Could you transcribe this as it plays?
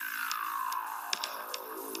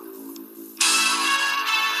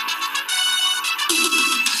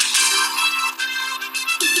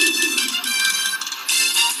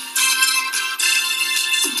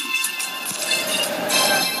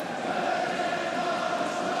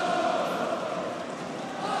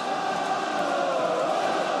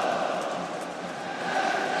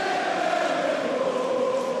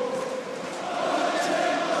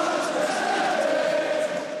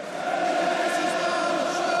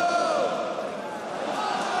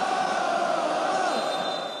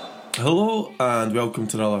Hello and welcome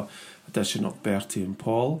to another edition of Bertie and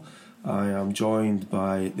Paul. I am joined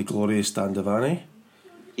by the glorious Dan Devani.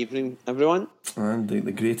 Evening, everyone. And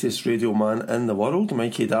the greatest radio man in the world,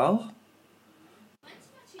 Mikey Dahl.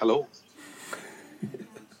 Hello.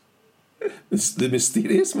 The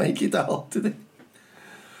mysterious Mikey Dahl today.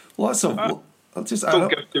 Lots of... Don't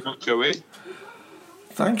give too much away.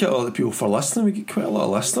 Thank you all the people for listening. We get quite a lot of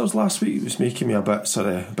listeners last week. It was making me a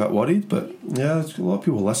bit worried, but yeah, there's a lot of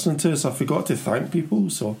people listening to us. I forgot to thank people,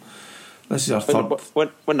 so this is our third.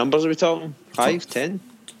 What numbers are we talking? 5, 10?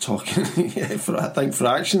 Talking, yeah, I think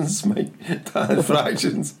fractions, Mike.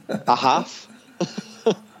 Fractions. A half?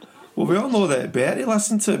 Well, we all know that Bertie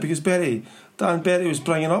listened to it because Bertie was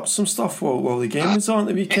bringing up some stuff while the game was on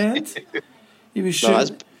the weekend. He was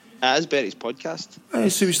shooting. That is Bertie's podcast.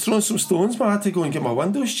 So he was throwing some stones, but I had to go and get my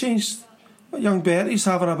windows changed. Young Bertie's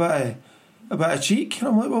having a bit of cheek. And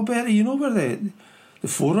I'm like, well, Bertie, you know where the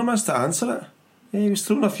forum is to answer it. Yeah, he was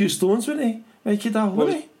throwing a few stones, wasn't he? Mikey Dahl,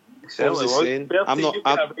 wasn't he? Certainly was. Bertie, you get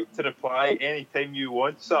a right to reply any time you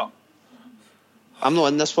want, sir. I'm not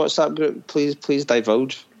in this WhatsApp group. Please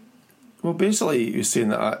divulge. Well, basically, he was saying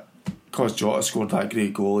that because Jota scored that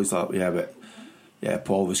great goal, he's like,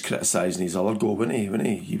 Paul was criticising his other goal, wasn't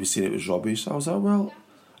he? He was saying it was rubbish. I was like, well,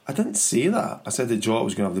 I didn't say that. I said that Jota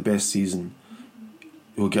was going to have the best season.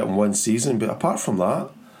 We'll get him one season, but apart from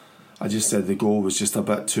that, I just said the goal was just a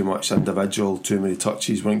bit too much individual, too many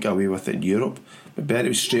touches, wouldn't get away with it in Europe. But Bertie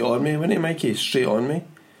was straight on me, wasn't he, Mikey? Straight on me.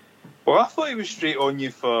 Well, I thought he was straight on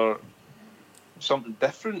you for something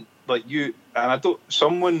different. Like you, and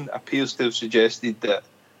someone appears to have suggested that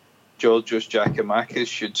Georgios Giakoumakis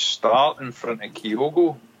should start in front of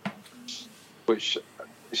Kyogo, which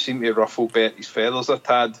seemed to ruffle Bertie's feathers a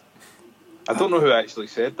tad. I don't know who actually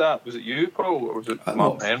said that. Was it you, Paul, or was it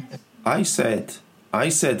Mark Henry? I said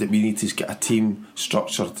that we need to get a team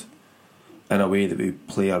structured in a way that we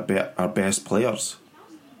play our best players.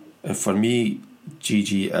 And for me,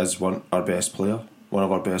 Gigi is one of our best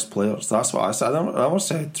players. That's what I said. I never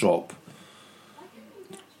said drop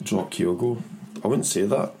Kyogo. I wouldn't say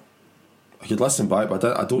that. I could listen back, but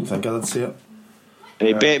I don't think I did say it.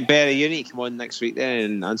 Hey, Bertie, you need to come on next week then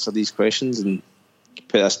and answer these questions and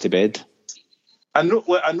put us to bed. I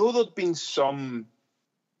know there'd been some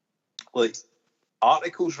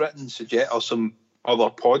articles written or some other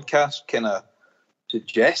podcasts kind of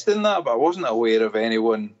suggesting that, but I wasn't aware of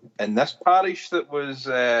anyone in this parish that was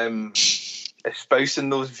espousing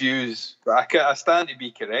those views. But I stand to be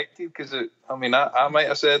corrected because I might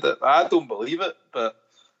have said it. I don't believe it, but.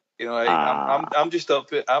 You know, I'm just on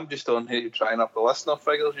here trying up the listener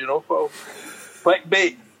figures, Paul.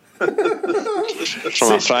 Clickbait.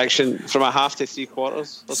 From a half to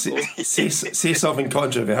 3/4. Say something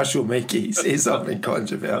controversial, Mikey. Say something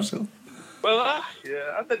controversial. Well, I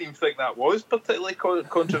didn't even think that was particularly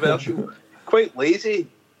controversial. Quite lazy.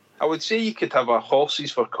 I would say you could have a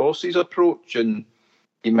horses for courses approach, and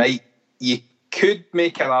you could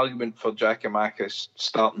make an argument for Giakoumakis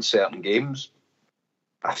starting certain games,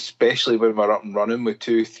 especially when we're up and running with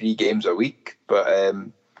 2-3 games a week. But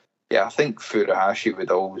I think Furuhashi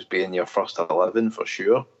would always be in your first 11 for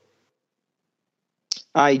sure.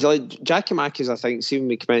 Giakoumakis, I think, see when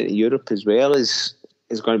we come into Europe as well, is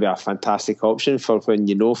going to be a fantastic option for when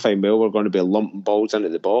fine well we're going to be lumping balls into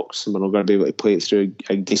the box and we're not going to be able to play it through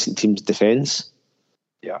a decent team's defence.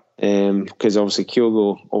 Yeah. Because obviously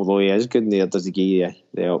Kyogo, although he is good in there, doesn't give you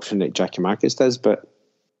the option that Giakoumakis does, but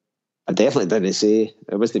I definitely didn't say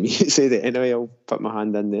it wasn't me who said it anyway. I'll put my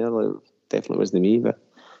hand in there. Definitely wasn't me. But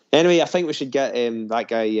anyway, I think we should get that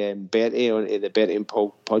guy Bertie onto the Bertie and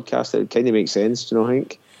Paul podcast. It kind of makes sense, do you know,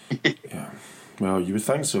 Hank? Yeah. Well, you would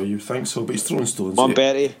think so, but he's throwing stones. Come on,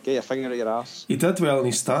 Bertie, get your finger at your ass. He did well in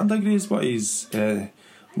his standard grades, but he's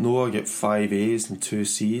Noah got 5 A's and 2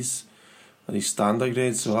 C's in his standard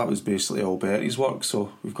grades, so that was basically all Bertie's work.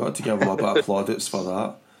 So we've got to give him a bit of plaudits for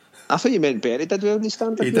that. I thought you meant Bertie did well in his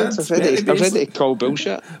standard. He did. I was ready to call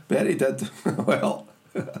bullshit. Bertie did. Well,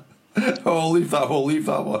 I'll leave that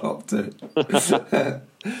one up to.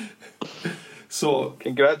 So,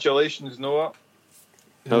 congratulations, Noah.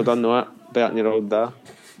 Well done, Noah. Better than your old dad.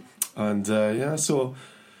 And so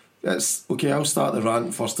it's okay. I'll start the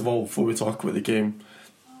rant first of all before we talk about the game.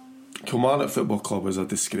 Kilmarnock Football Club is a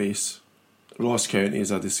disgrace. Ross County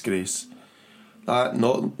is a disgrace. That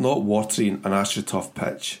not watering an AstroTurf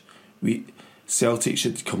pitch. Celtic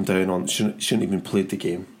should come down on. Shouldn't even played the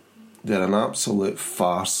game. They're an absolute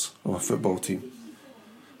farce of a football team.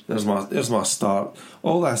 There's my start.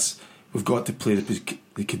 All this, we've got to play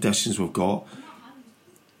the conditions we've got.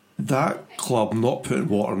 That club not putting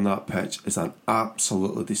water on that pitch is an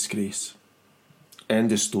absolute disgrace.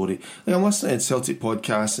 End of story. Like, I'm listening to Celtic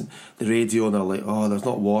podcasts and the radio, and they're like, "Oh, there's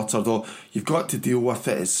not water. Though you've got to deal with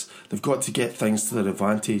it. They've got to get things to their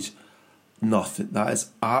advantage." Nothing. That is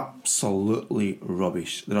absolutely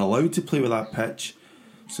rubbish. They're allowed to play with that pitch,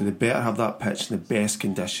 so they better have that pitch in the best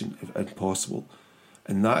condition if possible.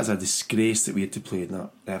 And that is a disgrace that we had to play in that.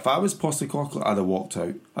 Now, if I was Postecoglou, I'd have walked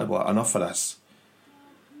out. I'd be like, enough of this.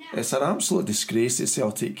 It's an absolute disgrace that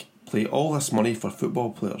Celtic play all this money for football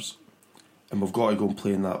players, and we've got to go and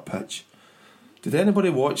play in that pitch. Did anybody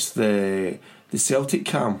watch the Celtic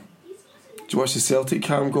cam? Did you watch the Celtic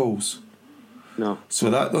cam goals? No. So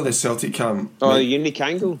the Celtic cam. Oh, the unique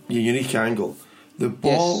angle? Yeah, unique angle. The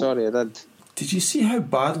ball. Yes, sorry, I did. Did you see how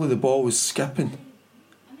badly the ball was skipping?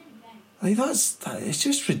 Like, it's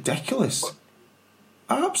just ridiculous.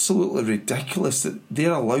 Absolutely ridiculous that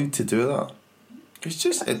they're allowed to do that. It's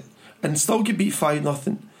just, and still get beat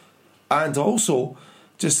 5-0. And also,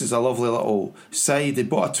 just as a lovely little side, they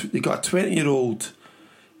got a 20-year-old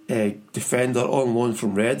defender on loan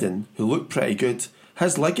from Reading who looked pretty good.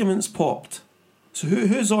 His ligaments popped. So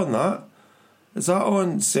who's on that? Is that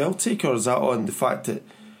on Celtic, or is that on the fact that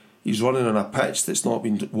he's running on a pitch that's not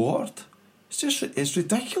been watered? It's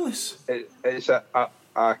ridiculous.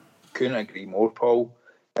 I couldn't agree more, Paul.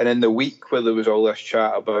 And in the week where there was all this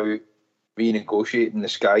chat about renegotiating the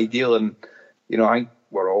Sky deal, and I think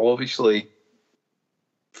we're all obviously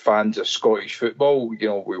fans of Scottish football.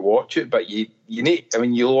 We watch it, but you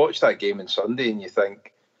watch that game on Sunday and you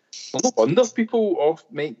think, well, no wonder people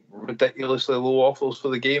make ridiculously low offers for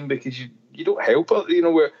the game, because you don't help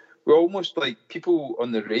it. We're almost like, people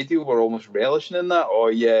on the radio were almost relishing in that. Oh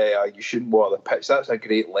yeah, you shouldn't water the pitch. That's a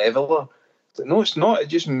great leveller. It's like, no, it's not. It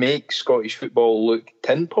just makes Scottish football look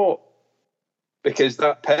tin pot, because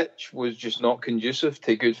that pitch was just not conducive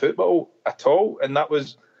to good football at all. And that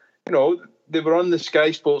was, they were on the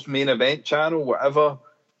Sky Sports main event channel, whatever.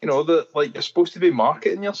 You're supposed to be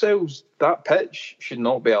marketing yourselves. That pitch should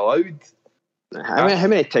not be allowed. How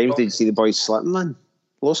many times did you see the boys slipping, man?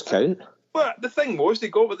 Lost count. Well, the thing was, they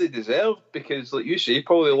got what they deserved, because, like you say,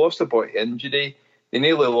 Paul, they lost a boy to injury. They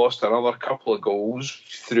nearly lost another couple of goals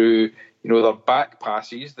through, their back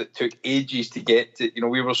passes that took ages to get to.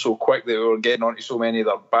 We were so quick that we were getting onto so many of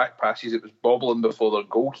their back passes, it was bobbling before their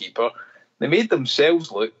goalkeeper. They made themselves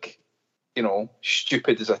look,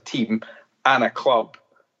 stupid as a team and a club.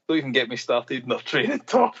 Don't even get me started in their training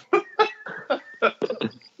top.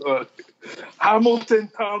 Hamilton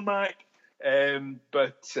tarmac.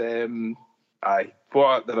 Aye,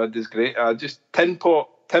 what they did is great. Just tin pot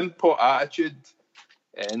attitude,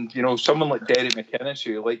 and someone like Derek McInnes,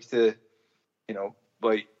 who likes to,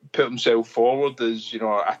 put himself forward as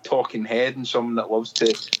a talking head, and someone that loves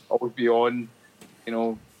to always be on,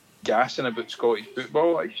 gassing about Scottish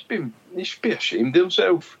football. He should be ashamed of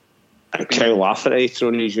himself. And Kyle Lafferty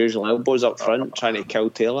throwing his usual elbows up front, trying to kill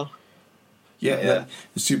Taylor. Yeah.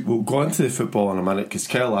 See, we'll go on to the football in a minute, because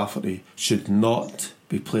Kyle Lafferty should not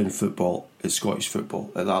be playing football at Scottish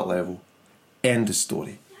football at that level. End of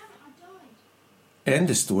story. End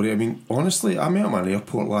of story. I mean, honestly, I met him at an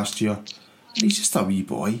airport last year. He's just a wee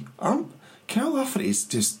boy. Kyle Lafferty is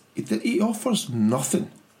just, he offers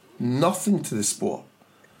nothing to the sport.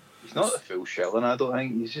 He's not the full shilling, I don't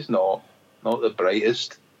think. He's just not the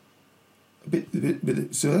brightest. But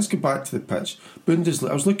so let's get back to the pitch. Bundesliga.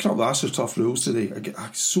 I was looking up the AstroTurf rules today.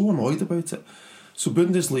 I'm so annoyed about it. So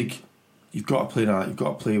Bundesliga, you've got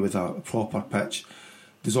to play with a proper pitch.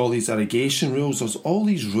 There's all these irrigation rules. There's all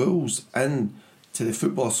these rules in to the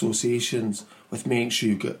football associations with making sure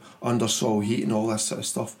you get undersoil heat and all this sort of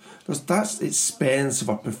stuff. That's expense of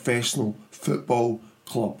a professional football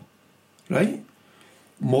club, right?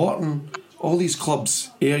 Morton. All these clubs,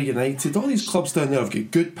 Ayr United, all these clubs down there have got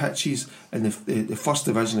good pitches in the first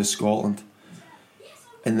division of Scotland.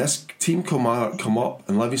 And this team come up,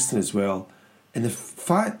 and Livingston as well. And the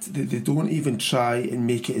fact that they don't even try and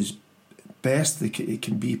make it as best it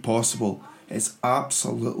can be possible is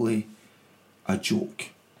absolutely a joke.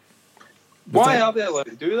 Why are they allowed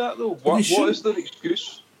to do that, though? What is their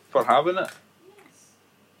excuse for having it?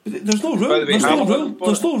 There's no rule.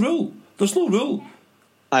 There's no rule.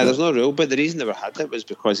 Aye, there's no rule, but the reason they were had it was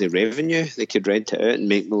because of revenue. They could rent it out and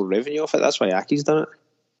make more revenue off it. That's why Aki's done it.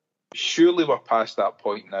 Surely we're past that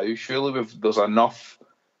point now. Surely there's enough.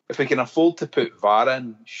 If we can afford to put VAR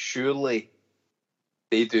in, surely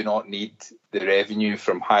they do not need the revenue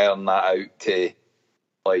from hiring that out to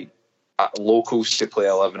locals to play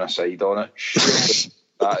 11-a-side on it. Surely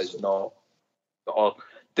that is not. Or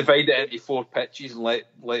divide it into 4 pitches and let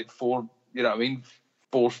 4. You know what I mean?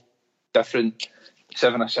 4 different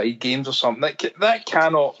 7-a-side games or something. That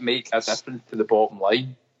cannot make a difference to the bottom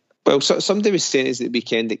line. Well, somebody was saying at the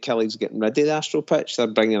weekend that Killy's getting rid of the Astro pitch. They're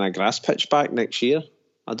bringing a grass pitch back next year.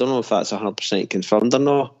 I don't know if that's 100% confirmed or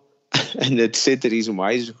not. And they'd said the reason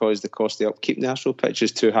why is because the cost of upkeep in the Astro pitch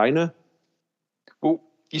is too high now. Well,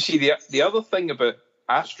 you see, the other thing about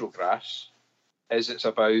Astro grass is it's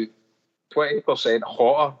about 20%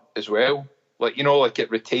 hotter as well. Like, like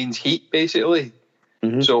it retains heat, basically.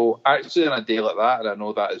 Mm-hmm. So actually on a day like that, and I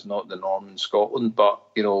know that is not the norm in Scotland, but,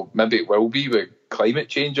 maybe it will be with climate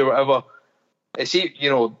change or whatever. It's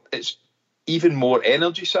even more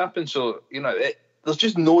energy sapping. So, there's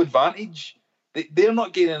just no advantage. They're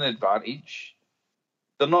not gaining an advantage.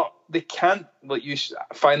 They can't,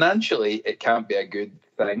 financially, it can't be a good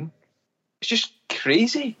thing. It's just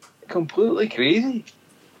crazy. Completely crazy.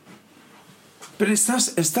 But it's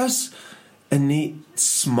this innate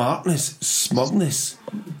smugness.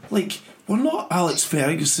 Like, we're not Alex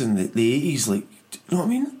Ferguson the 80s, like, do you know what I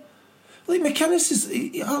mean? Like,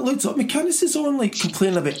 McInnes is on, like,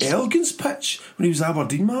 complaining about Elgin's pitch when he was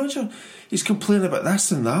Aberdeen manager. He's complaining about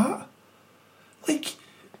this and that. Like,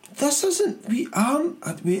 this isn't, we aren't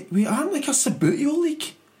like a Subbuteo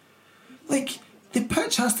league. Like, the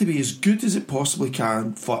pitch has to be as good as it possibly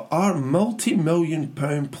can for our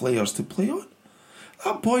multi-million-pound players to play on.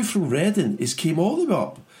 That boy from Reading came all the way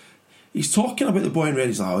up. He's talking about the boy in Reading.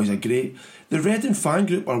 He's like, he's a great... The Reading fan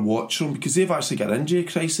group are watching him because they've actually got an injury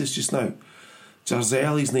crisis just now.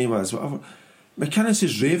 Jarzel, his name is, whatever. McInnes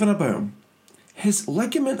is raving about him. His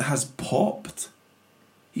ligament has popped.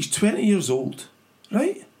 He's 20 years old,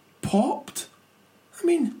 right? Popped. I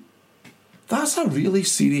mean, that's a really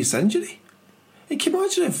serious injury. And can you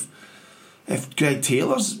imagine if Greg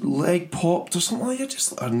Taylor's leg popped or something like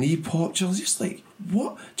that, or knee popped, you're just like,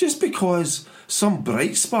 what? Just because some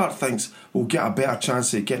bright spark thinks we'll get a better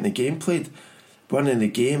chance of getting the game played, winning the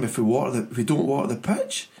game if we don't water the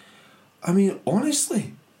pitch? I mean,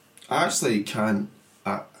 honestly, I actually can't.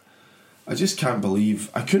 I just can't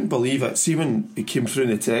believe. I couldn't believe it. See, when it came through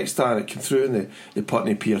in the text, and it came through in the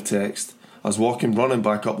Putney Pier text, I was running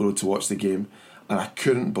back up the road to watch the game, and I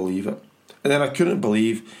couldn't believe it. And then I couldn't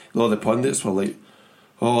believe all the pundits were like,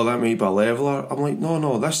 oh, that might be a leveller. I'm like,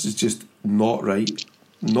 no, this is just not right.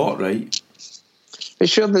 Not right. But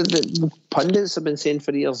sure, the pundits have been saying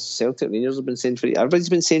for years, Celtic Rangers have been saying for years, everybody's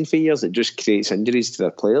been saying for years, it just creates injuries to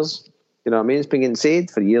their players. You know what I mean? It's been getting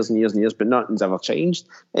said for years and years and years, but nothing's ever changed.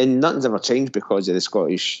 And nothing's ever changed because of the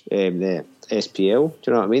Scottish, the SPL.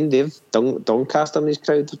 Do you know what I mean? They've Doncaster in these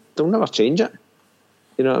crowds, they'll never change it.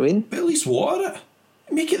 You know what I mean? But at least water it.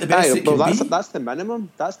 Make it the best it can be. That's the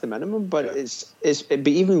minimum. That's the minimum. But but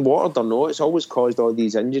even watered or not, it's always caused all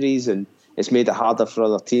these injuries and it's made it harder for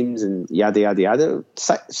other teams and yada yada yada.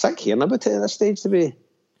 Sick hearing about it at this stage, to be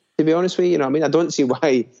honest with you. You know what I mean? I don't see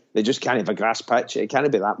why they just can't have a grass pitch. It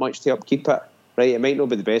can't be that much to upkeep it, right? It might not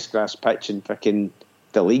be the best grass pitch in freaking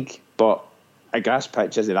the league, but a grass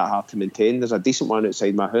pitch isn't that hard to maintain. There's a decent one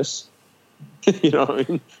outside my house. You know what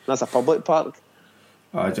I mean? That's a public park.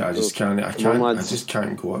 I just can't. I just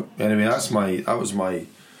can't go out. Anyway, that was my.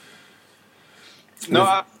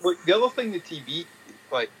 No, look, the other thing, the TV,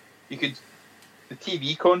 the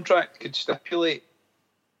TV contract could stipulate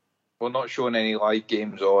we're not showing any live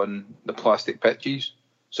games on the plastic pitches,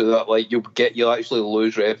 so that you'll actually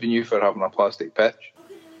lose revenue for having a plastic pitch.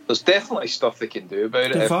 There's definitely stuff they can do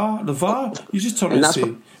about it. The VAR. You just turn and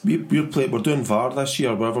say we're doing VAR this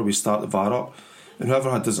year. Wherever we start the VAR up. And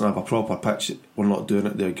whoever doesn't have a proper pitch, we're not doing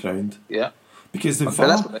it their ground. Yeah. Because the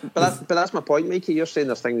but that's my point, Mikey. You're saying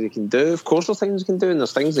there's things they can do. Of course there's things they can do, and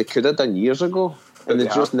there's things they could have done years ago, and they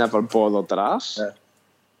just never bothered their ass. Yeah.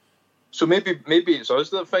 So maybe it's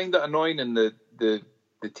us that find it annoying, and the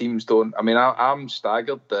teams don't. I mean, I'm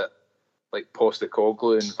staggered that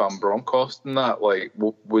Postecoglou and Van Bronckhorst and that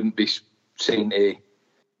wouldn't be saying to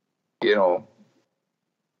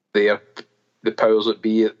the powers that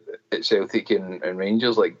be at Celtic and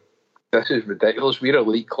Rangers, this is ridiculous. We're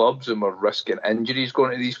elite clubs and we're risking injuries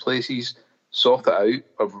going to these places. Sort it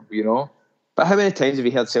out, But how many times have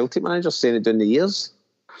you heard Celtic managers saying it during the years?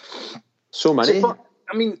 So many.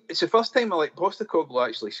 It's the first time Postecoglou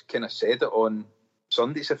actually kind of said it on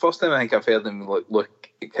Sunday. It's the first time I think I've heard them look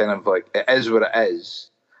kind of like it is what it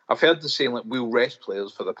is. I've heard them saying we'll rest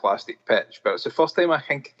players for the plastic pitch, but it's the first time I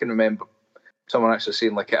think I can remember someone actually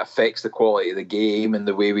saying it affects the quality of the game and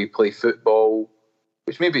the way we play football,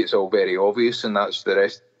 which maybe it's all very obvious and that's the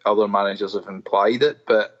rest. Other managers have implied it,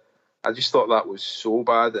 but I just thought that was so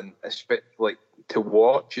bad, and to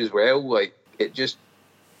watch as well.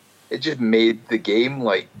 It just made the game.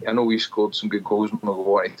 I know we scored some good goals and we'll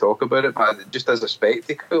want to talk about it, but just as a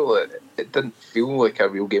spectacle, it didn't feel like a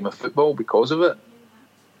real game of football because of it.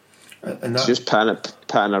 And It's just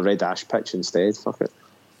putting a red ash pitch instead. Fuck it.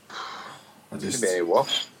 It's very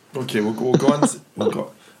worse. Okay, we'll go on. We'll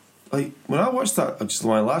go. Like when I watched that, just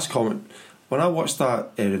my last comment. When I watched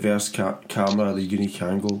that reverse camera, the unique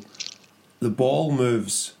angle, the ball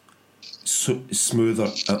moves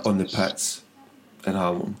smoother on the pits in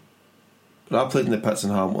Hamilton. When I played in the pits in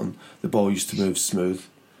Hamilton, the ball used to move smooth.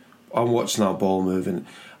 I'm watching that ball moving.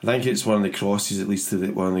 I think it's one of the crosses, at least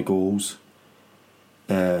to one of the goals.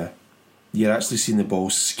 You're actually seeing the ball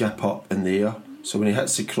skip up in the air. So when he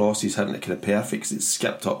hits the cross, he's hitting it kind of perfect because it's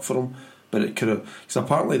skipped up for him. But it could have, because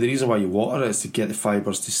apparently the reason why you water it is to get the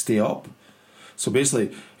fibres to stay up. So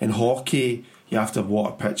basically, in hockey, you have to have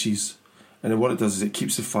water pitches, and then what it does is it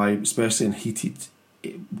keeps the fibre, especially in heated,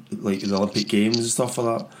 like in the Olympic Games and stuff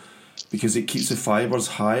like that, because it keeps the fibres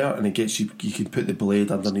higher, and it gets you can put the blade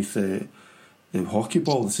underneath the hockey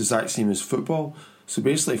ball. It's the exact same as football. So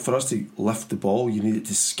basically, for us to lift the ball, you need it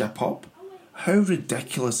to skip up. How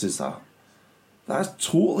ridiculous is that? That's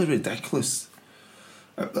totally ridiculous.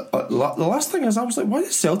 The last thing is, I was like, why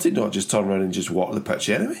did Celtic not just turn around and just water the pitch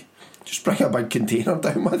anyway? Just bring a big container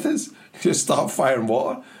down with us. Just start firing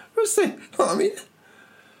water. What's the, you know what I mean?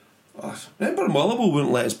 Remember Mullable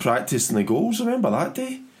wouldn't let us practice in the goals, remember that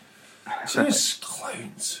day? Just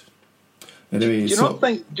clowns. Anyway, Do you not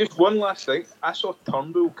think, just one last thing, I saw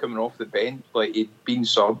Turnbull coming off the bench, like he'd been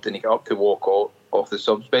subbed and he got up to walk off the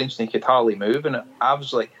subs bench and he could hardly move, and I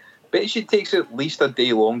was like, bet it takes at least a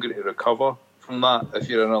day longer to recover from that if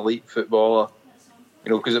you're an elite footballer,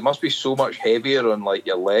 you know, because it must be so much heavier on like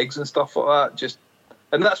your legs and stuff like that.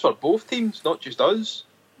 And that's for both teams, not just us.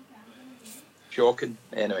 Shocking.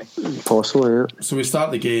 Anyway, Possibly, yeah. So we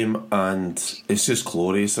start the game and it's just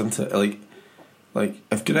glorious, isn't it? Like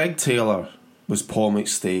if Greg Taylor was Paul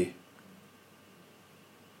McStay,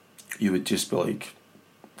 you would just be like,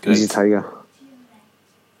 Easy Tiger.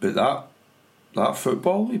 But that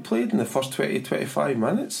football he played in the first 20-25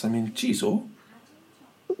 minutes, I mean, geez,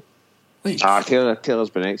 like,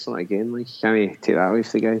 Taylor's been excellent again. Like, you can't take that away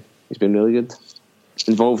from the guy. He's been really good.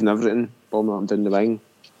 Involved in everything. Ball not down the wing.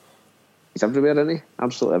 He's everywhere, isn't he?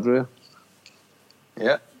 Absolutely everywhere.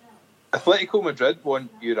 Yeah. Atletico Madrid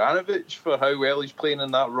want Juranovic for how well he's playing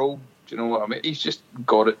in that role. Do you know what I mean? He's just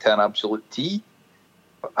got it to an absolute T.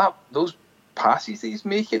 But those passes that he's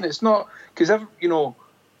making, it's not... Because, you know...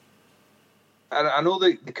 I know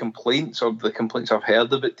the complaints I've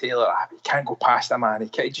heard about Taylor. He can't go past a man.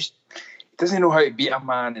 He doesn't know how to beat a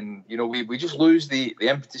man, and you know we just lose the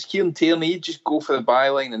impetus. Kieran Tierney, he'd just go for the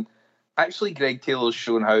byline, and actually Greg Taylor's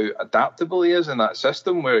shown how adaptable he is in that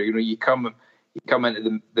system. Where you know you come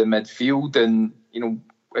into the midfield, and you know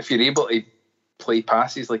if you're able to play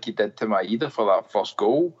passes like he did to Maeda for that first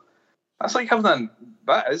goal, that is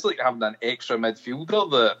like having an extra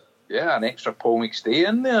midfielder an extra Paul McStay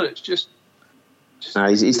in there. It's just. He's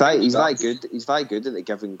that good. He's that good at the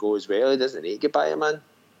give and go as well. He doesn't need to get by a man.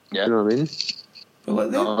 Yeah. You know what I mean?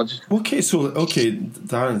 But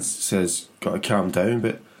Darren says got to calm down,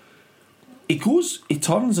 but he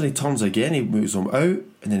turns again. He moves him out,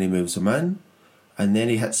 and then he moves him in, and then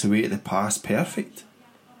he hits away at the pass perfect.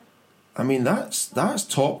 I mean, that's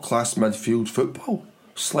top class midfield football.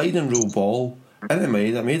 Slide and roll ball into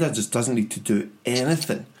Maeda just doesn't need to do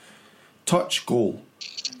anything. Touch, goal.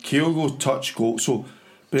 Kyogo, touch, goal. So,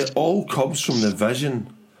 but it all comes from the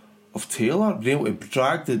vision of Taylor being able to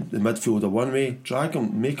drag the midfielder one way, drag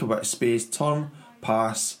him, make a bit of space, turn,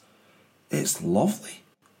 pass. It's lovely.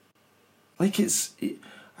 Like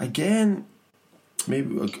again,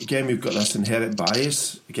 we've got this inherent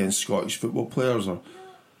bias against Scottish football players,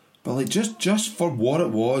 but like just for what it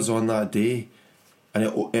was on that day, and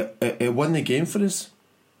it won the game for us.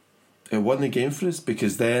 It won the game for us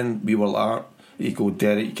because then we were like, you go,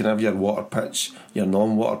 Derek, you can have your water pitch, your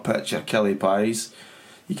non-water pitch, your Kelly pies.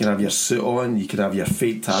 You can have your suit on, you can have your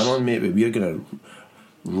fake tan on, mate, but we're going to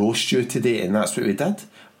roast you today, and that's what we did. It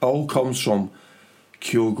all comes from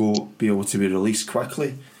Kyogo being able to be released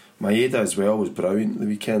quickly. Maeda as well was brilliant the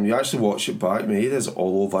weekend. You actually watch it back, Maeda's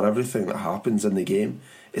all over everything that happens in the game.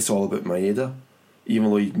 It's all about Maeda. Even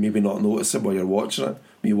though you maybe not notice it while you're watching it,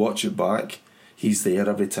 when you watch it back, he's there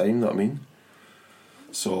every time, you know what I mean?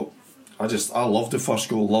 So I loved the first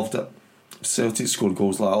goal, loved it. Celtic scored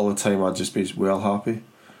goals like that all the time, I'd just be well happy.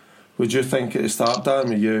 Would you think at the start, Dan?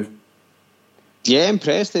 Were you? Yeah,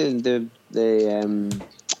 impressed. The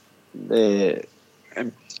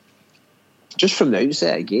just from the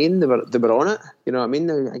outset again, they were on it. You know what I mean?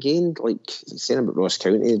 Again, like saying about Ross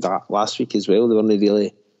County that last week as well, they weren't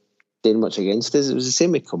really doing much against us. It was the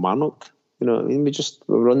same with Kilmarnock. You know what I mean? We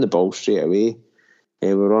were on the ball straight away.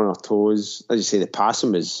 We were on our toes. As you say, the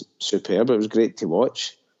passing was superb. It was great to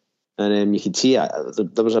watch. And you could see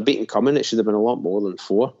there was a beating coming. It should have been a lot more than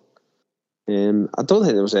 4. I don't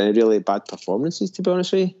think there was any really bad performances, to be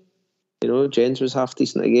honest with you. You know, Jens was half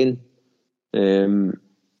decent again.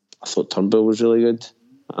 I thought Turnbull was really good.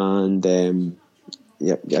 And, as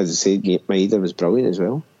I say, Maeda was brilliant as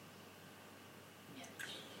well.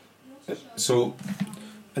 So,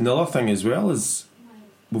 another thing as well is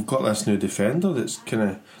we've got this new defender that's kind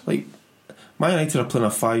of like Man United are playing a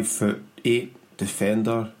 5'8"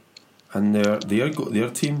 defender, and their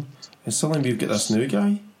team, and suddenly we've got this new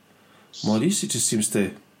guy, Maurice. It just seems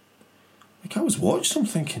to, like, I was watching him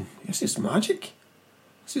thinking, this is magic.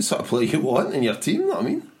 This is the sort of play you want in your team. You know what I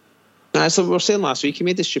mean? So we were saying last week he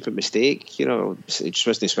made a stupid mistake. You know, he just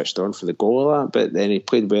wasn't switched on for the goal or that, but then he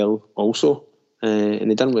played well also. And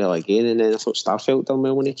he done well again, and then I thought Starfelt done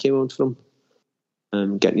well when he came on for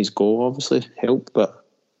him. Getting his goal obviously helped, but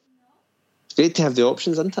it's great to have the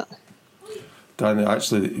options, isn't it? Dan,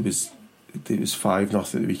 actually, it was 5-0 at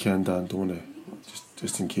the weekend, Dan, don't it?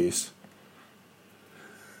 Just in case.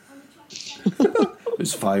 It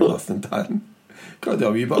was 5-0, Dan. Got to do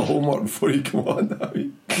a wee bit of homework before you come on, I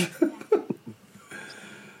mean.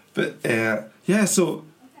 But so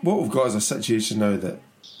what we've got is a situation now that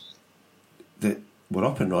we're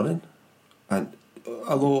up and running, and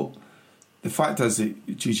although the fact is that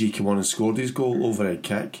GG came on and scored his goal, overhead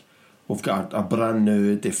kick, we've got a brand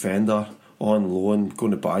new defender on loan,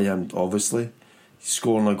 going to buy him, obviously. He's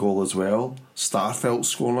scoring a goal as well. Starfelt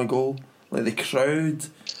scoring a goal. Like, the crowd,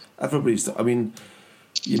 everybody's, I mean,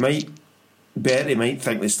 Bertie might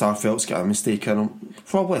think that Starfelt's got a mistake in him.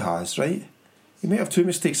 Probably has, right? He might have 2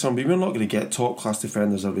 mistakes on him, but we're not going to get top class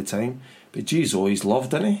defenders every time. But geez, he's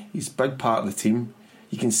loved, isn't he? He's a big part of the team.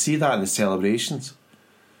 You can see that in the celebrations.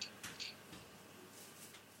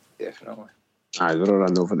 Definitely. Aye, they were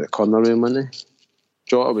running over the corner room, weren't they?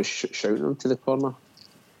 Jota was shouting them to the corner.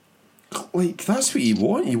 Like, that's what you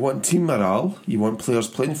want. You want team morale. You want players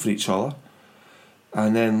playing for each other.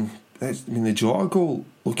 And then, the Jota goal,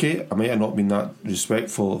 okay, I might have not been that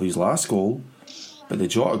respectful of his last goal, but the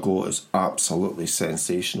Jota goal is absolutely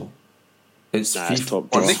sensational. It's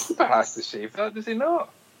top. Well, the keeper has to save that, does he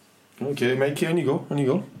not? Okay, Mikey, on you go.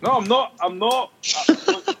 No, I'm not.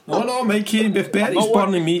 No, Mikey. If Bertie's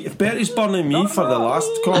burning me for the last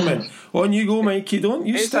comment, on you go, Mikey. Don't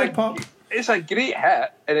you step up. It's a great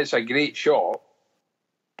hit and it's a great shot,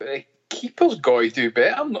 but the keeper's got to do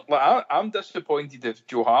better. I'm disappointed if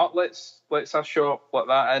Joe Hart lets a shot like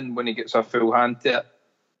that in when he gets a full hand to it.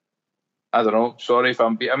 I don't know. Sorry if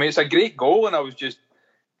I'm. I mean, it's a great goal, and I was just,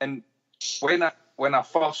 and when I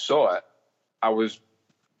first saw it, I was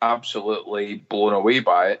absolutely blown away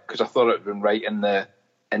by it because I thought it had been right in the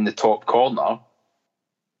top corner.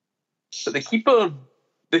 But the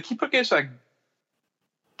keeper gets a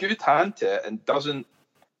good hand to it and doesn't.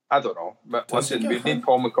 I don't know. But listen, we need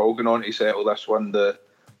Paul McColgan on to settle this one. The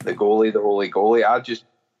goalie, the holy goalie. I just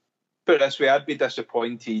put it this way: I'd be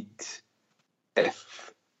disappointed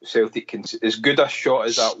if Celtic can, as good a shot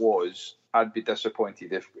as that was. I'd be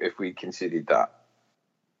disappointed if we conceded that.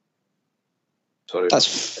 Sorry,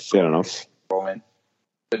 that's fair enough. Comment.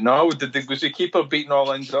 But no, was the keeper beating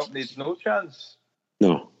all ends up? Needs no chance.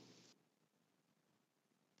 No.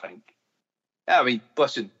 I think. Yeah, I mean,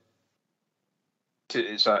 listen.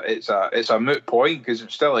 It's a moot point because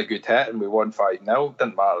it's still a good hit and we won 5-0.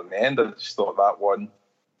 Didn't matter in the end. I just thought that one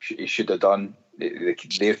he should have done.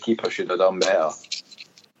 Their keeper should have done better.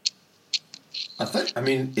 I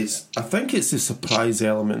think it's the surprise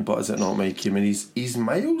element, but is it not, Mikey? I mean, he's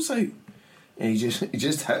miles out, and he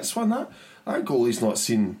just hits one. That goal he's not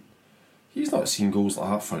seen goals like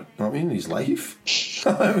that for, in his life.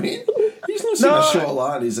 I mean, he's not seen a shot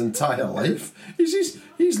like that in his entire life.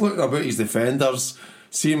 He's looking about his defenders,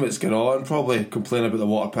 seeing what's going on, probably complaining about the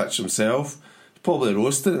water pitch himself. He's probably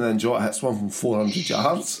roasting, and then Jota hits one from 400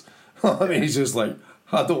 yards. I mean, he's just like,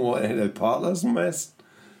 I don't want any part of this mess.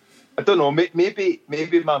 I don't know, maybe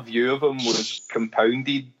my view of him was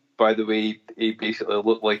compounded by the way he basically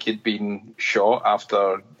looked like he'd been shot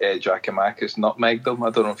after Giakoumakis nutmegged him. I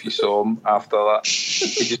don't know if you saw him after that.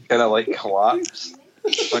 He just kind of like collapsed.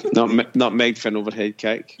 Nutmegged for an overhead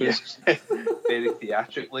kick. Yeah, very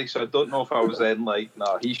theatrically. So I don't know if I was then like,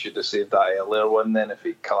 he should have saved that earlier one then if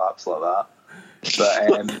he collapsed like that.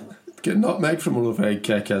 But getting nutmegged from an overhead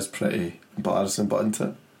kick is pretty embarrassing, but isn't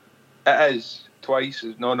it? It is. Twice.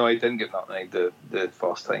 No, he didn't get nutmegged the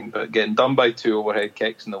first time, but getting done by 2 overhead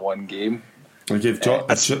kicks in the one game. Like if John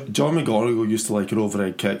McGonigal used to like an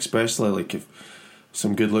overhead kick, especially like if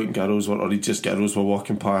some good looking girls or just girls were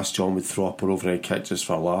walking past, John would throw up an overhead kick just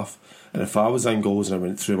for a laugh. And if I was in goals and I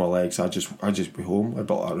went through my legs, I'd just be home. I'd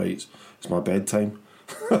be like, right, it's my bedtime.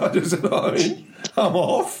 I just, you know what I mean? I'm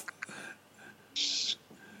off.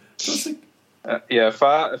 Yeah, if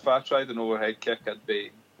I tried an overhead kick, I'd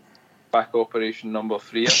be back operation number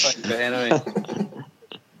 3, I think. But anyway,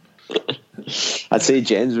 I'd say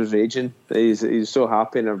Jens was raging. He's so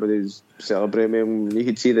happy and everybody was celebrating him. You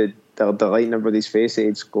could see the delight in everybody's face.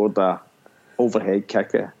 He'd scored a overhead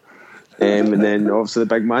kicker, and then obviously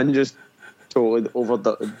the big man just totally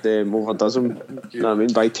overdoes him. You know what I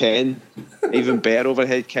mean? By 10, even better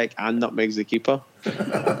overhead kick and nutmegs the keeper.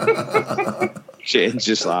 Jens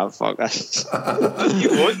just like, fuck this. You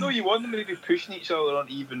want them to be pushing each other on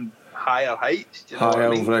even higher heights. Do you know High what I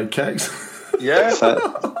mean? overhead kicks. Yeah.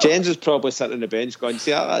 Jens was probably sitting on the bench going,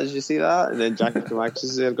 see that? Did you see that? And then Jackie Max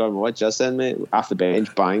is there going, what just then, mate? Off the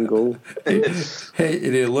bench, bang, goal. Hey,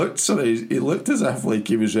 and he looked as if like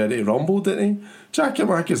he was ready to rumble, didn't he? Jackie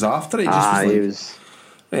Mack is after it. He was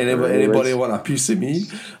anybody want a piece of me?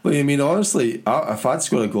 Like, I mean, honestly, if I'd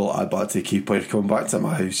scored a goal, I'd back to the keeper, come back to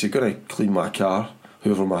my house. You're going to clean my car,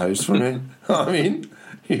 hoover my house for me. I mean,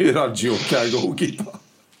 you're a joke, goalkeeper.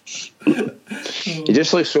 He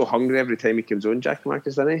just looks so hungry every time he comes on, Jackie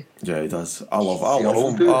Marcus, doesn't he? Yeah, he does. I love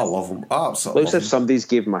him. I absolutely looks as if somebody's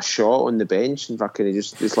gave him a shot on the bench and fucking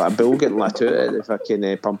it's like a bull getting let out at the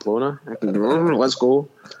fucking Pamplona. Let's go.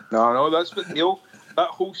 No, that's what that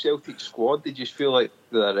whole Celtic squad, they just feel like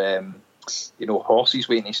they're horses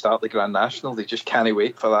waiting to start the Grand National. They just can't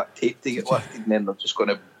wait for that tape to get lifted, and then they're just going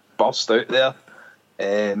to burst out there.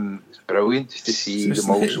 It's brilliant just to see them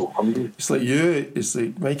all so hungry. It's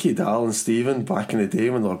like Mikey Dahl and Stephen back in the day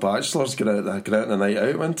when they were bachelors, get out on a night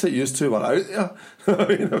out, wasn't it? You two were out there. I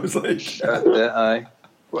mean, it was like aye.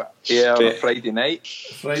 Yeah, on a Friday night.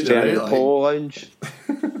 Polo lounge.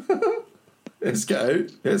 Let's get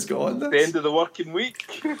out. Let's go on this. The end of the working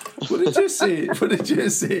week. What did you say? Did you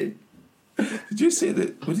say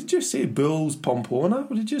that? What did you say? Bulls Pamplona?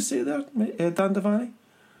 What did you say there, Dan Devani?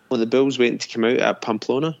 Well, the Bulls waiting to come out at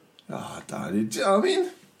Pamplona. Oh, Daddy. I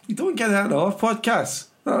mean, you don't get that in our podcast.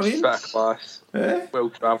 You know what I mean? Back class.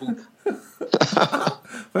 Well travelled.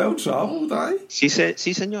 Well travelled, aye. Si,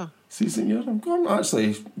 senor. Si, senor. I'm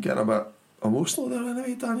actually getting a bit emotional there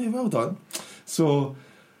anyway, Danny. Well done. So,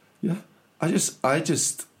 yeah. I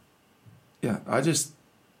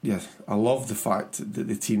love the fact that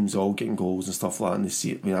the team's all getting goals and stuff like that, and they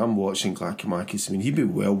see it. I mean, I'm watching Glackamakis. I mean, he'd be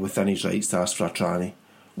well within his rights to ask for a tranny.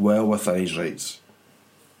 Well within his rights.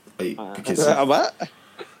 Like, because what?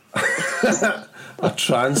 a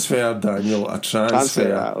transfer, Daniel. A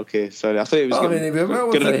transfer. Okay, sorry. I thought he was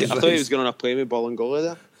going on a play with ball and goalie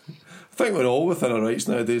there. I think we're all within our rights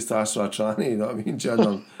nowadays to ask for a tranny, you know what I mean?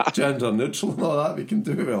 Gender neutral and all that, we can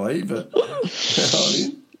do what we like, but you know what I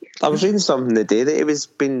mean? I was reading something the day that he was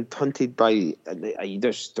being hunted by, I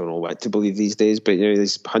just don't know what to believe these days, but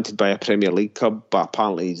he's hunted by a Premier League club, but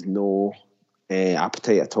apparently he's no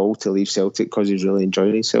appetite at all to leave Celtic because he's really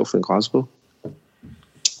enjoying himself in Glasgow.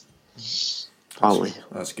 Apparently.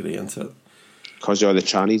 That's great, isn't it? Because you're the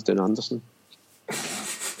trannies doing Anderson.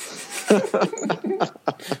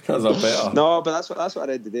 That's a better. No, but that's what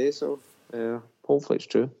I read today, so hopefully it's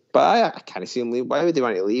true. But I can't see him leave. Why would he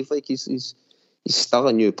want to leave? Like he's still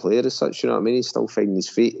a new player as such, you know what I mean? He's still finding his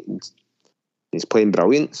feet and he's playing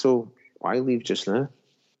brilliant, so why leave just now?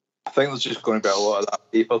 I think there's just going to be a lot of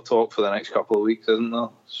that paper talk for the next couple of weeks, isn't there?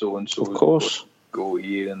 So and so. Of course. Go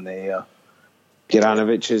here and there.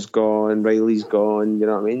 Juranovic is gone, Riley's gone, you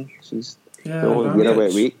know what I mean? We're a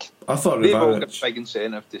wet week. I thought they've all got a big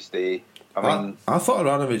incentive to stay. I thought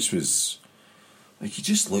Ivanovic was like, he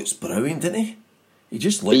just looks brilliant, didn't he? He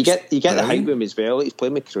just looks. You get the brilliant. hype with him as well. He's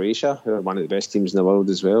playing with Croatia, who are one of the best teams in the world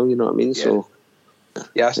as well. You know what I mean?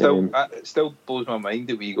 Yeah. So it still blows my mind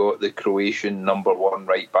that we got the Croatian number one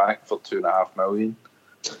right back for $2.5 million.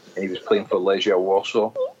 And he was playing for Legia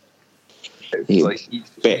Warsaw.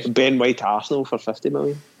 Ben White Arsenal for $50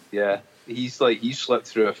 million. Yeah, he's slipped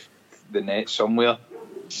through the net somewhere.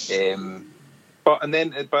 But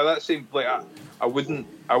then by that same, like I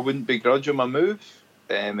wouldn't begrudge him a move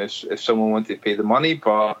if someone wanted to pay the money.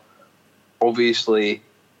 But obviously,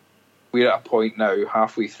 we're at a point now,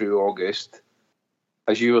 halfway through August,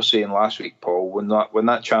 as you were saying last week, Paul. When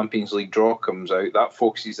that Champions League draw comes out, that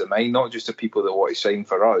focuses the mind not just of people that want to sign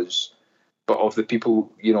for us, but of the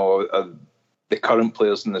people, the current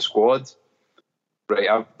players in the squad. Right,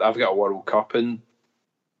 I've got a World Cup in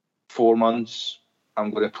 4 months. I'm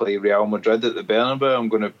going to play Real Madrid at the Bernabeu. I'm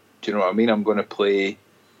going to, do you know what I mean? I'm going to play,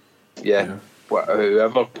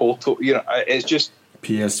 whoever, Porto. It's just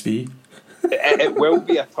PSV. It will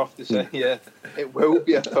be a tough decision. Yeah, it will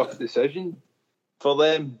be a tough decision for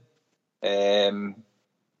them.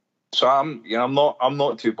 So I'm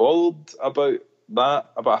not too bothered about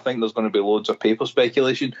that, but I think there's going to be loads of paper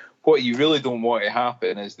speculation. What you really don't want to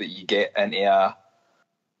happen is that you get into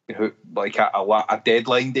a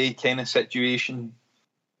deadline day kind of situation.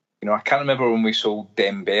 I can't remember when we sold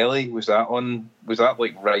Dembele. Was that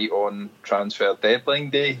like right on transfer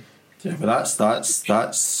deadline day? Yeah, but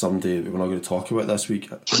that's somebody we're not going to talk about this week.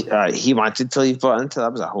 He wanted to leave, but into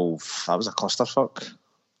that was a clusterfuck.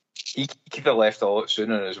 He could have left a lot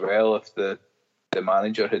sooner as well if the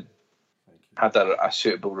manager had a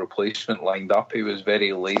suitable replacement lined up. He was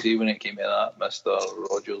very lazy when it came to that, Mr.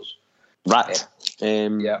 Rodgers. Rat.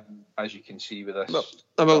 Yeah, as you can see with this.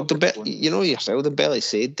 Well, yourself, Dembele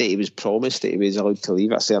said that he was promised that he was allowed to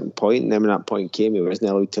leave at a certain point, and then when that point came, he wasn't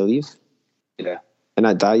allowed to leave. Yeah. And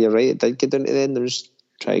you're right, it did get down to the end. There was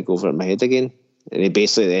trying to go over it in my head again. And he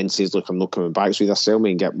basically then says, look, I'm not coming back, so either sell me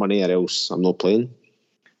and get money or else I'm not playing.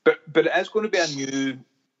 But it is going to be a new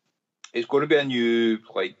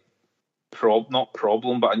not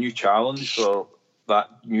problem, but a new challenge for that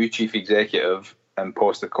new chief executive in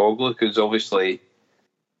Postecoglou, because obviously,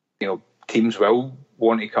 teams will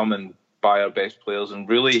want to come and buy our best players, and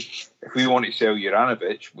really, if we want to sell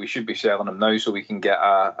Juranovic, we should be selling him now so we can get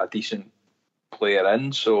a decent player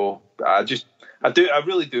in. So I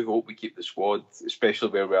really do hope we keep the squad, especially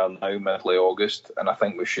where we are now, middle of August, and I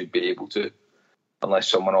think we should be able to, unless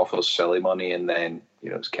someone offers silly money, and then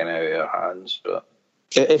it's kind of out of our hands. But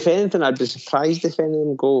if anything, I'd be surprised if any of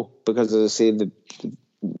them go, because as I say,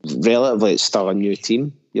 relatively it's still a new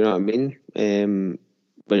team. You know what I mean?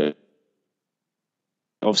 But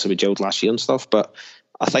obviously we gelled last year and stuff, but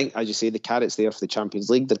I think, as you say, the carrot's there for the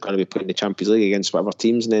Champions League. They're going to be playing the Champions League against whatever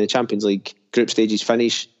teams, and then the Champions League group stages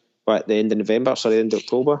finish at the end of November, the end of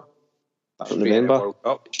October. November.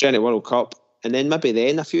 Straight into World Cup. And then maybe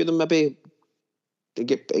a few of them maybe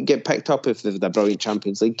get picked up if they've had a brilliant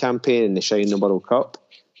Champions League campaign and they shine in the World Cup.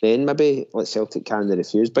 Then maybe Celtic can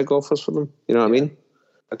refuse big offers for them. You know what I mean?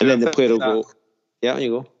 And then the player will go, yeah, on you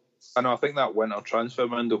go. I know, I think that winter transfer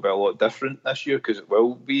window will be a lot different this year, because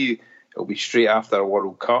it'll be straight after a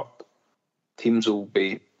World Cup. Teams will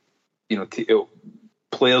be,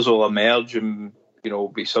 players will emerge and,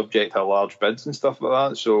 be subject to large bids and stuff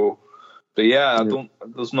like that. So, but yeah,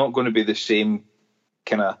 there's not going to be the same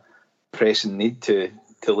kind of pressing need to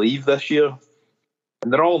leave this year.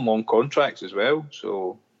 And they're all on long contracts as well.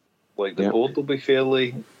 So, the board will be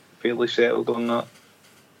fairly settled on that.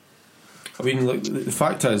 I mean, look, the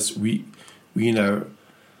fact is, we now,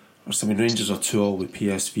 Rangers are 2-2 with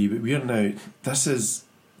PSV, but we are now, this is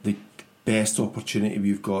the best opportunity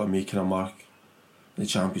we've got of making a mark in the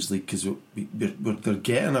Champions League, because they're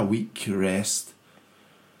getting a week rest.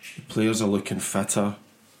 The players are looking fitter.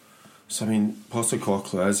 So, I mean,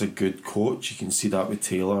 Postecoglou is a good coach. You can see that with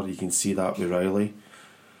Taylor, you can see that with Riley,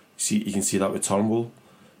 you can see that with Turnbull.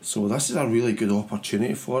 So this is a really good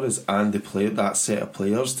opportunity for us, and that set of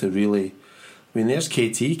players to really. I mean, there's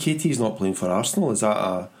KT. KT's not playing for Arsenal. Is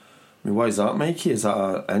that why is that, Mikey? Is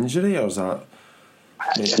that an injury, or is that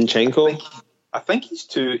Zinchenko? I think he's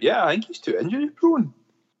too injury prone.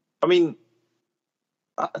 I mean,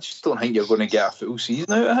 I just don't think you're going to get a full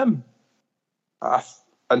season out of him.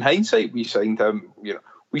 In hindsight, we signed him.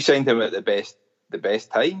 We signed him at the best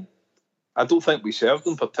time. I don't think we served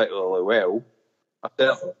him particularly well.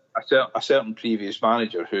 A certain previous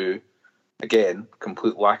manager who, again,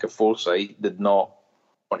 complete lack of foresight, did not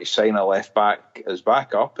want to sign a left back as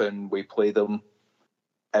backup, and we played him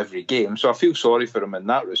every game. So I feel sorry for him in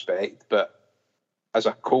that respect, but as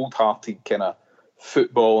a cold-hearted kind of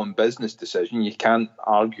football and business decision, you can't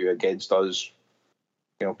argue against us,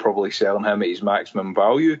 probably selling him at his maximum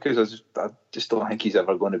value, because I just don't think he's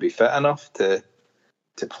ever going to be fit enough to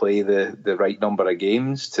play the right number of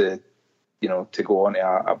games to go on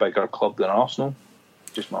to a bigger club than Arsenal.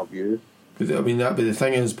 Just my view. But I mean, but the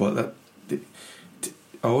thing is,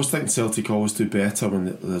 I always think Celtic always do better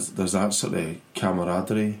when there's that sort of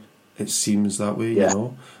camaraderie. It seems that way,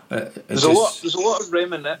 There's a lot of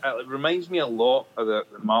it reminds me a lot of the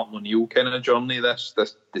Martin O'Neill kind of journey.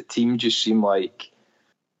 The team just seemed like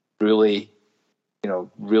really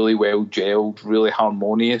well gelled, really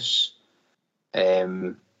harmonious.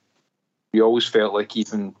 You always felt like,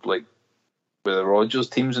 even like with the Rodgers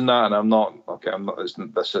teams and that, and I'm not.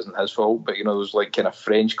 This isn't his fault, but there was like kind of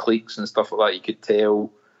French cliques and stuff like that. You could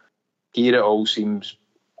tell. Here it all seems,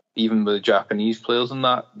 even with the Japanese players and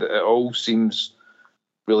that, it all seems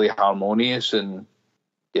really harmonious and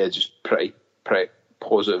just pretty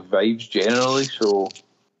positive vibes generally. So,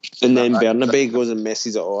 and then Bernabé goes and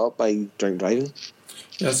messes it all up by drink driving.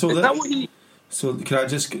 Yeah, so can I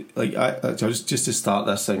just just to start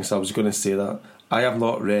this thing? So I was going to say that I have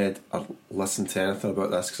not read or listened to anything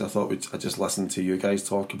about this because I thought I just listened to you guys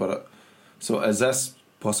talk about it. So is this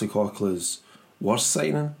Postecoglou's worst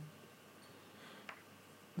signing?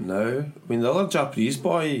 No. I mean, the other Japanese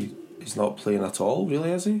boy is not playing at all,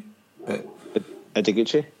 really, is he? But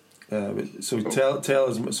Ideguchi? Yeah, so tell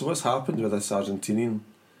us, so what's happened with this Argentinian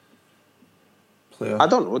player? I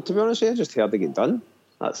don't know, to be honest with you. I just heard it get done.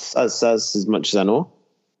 That's as much as I know.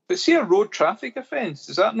 But see, a road traffic offence,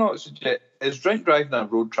 does that not suggest, is drink driving a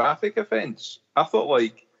road traffic offence? I thought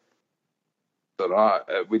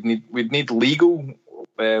we'd need legal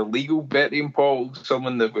betting, Paul,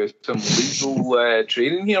 someone that with some legal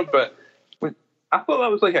training here. But I thought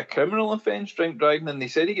that was like a criminal offence, drink driving, and they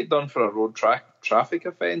said he get done for a road traffic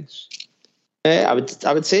offence. I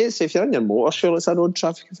would say it's, if you're in your motor, surely it's a road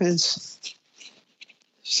traffic offence.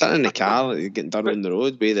 Sitting in the car, you're getting done on the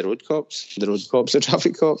road by the road cops. The road cops are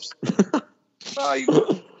traffic cops. I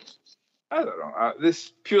don't know.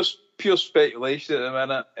 This pure speculation at the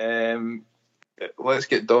minute. Let's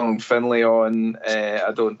get Donald Finlay on.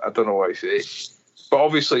 I don't know what to say, but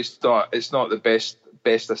obviously it's not the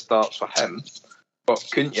best of starts for him. But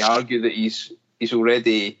couldn't you argue that he's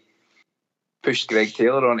already pushed Greg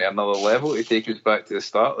Taylor onto another level to take us back to the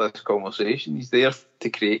start of this conversation? He's there to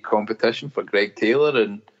create competition for Greg Taylor,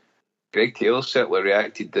 and Greg Taylor certainly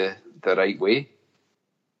reacted the right way.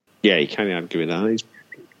 Yeah, you can't argue with that.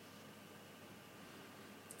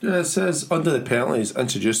 Yeah, it says, under the penalties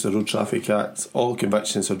introduced the Road Traffic Act, all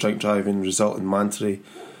convictions of drink driving result in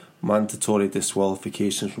mandatory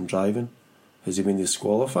disqualification from driving. Has he been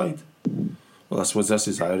disqualified? Well, I suppose this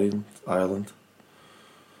is Ireland.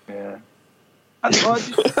 Yeah.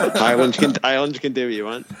 Ireland can do what you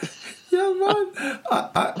want. Yeah, man.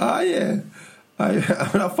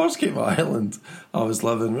 When I first came to Ireland, I was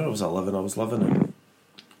living. Where was I living? I was living in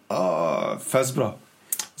Fisborough.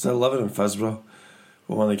 Living in Fisborough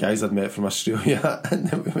with one of the guys I'd met from Australia, and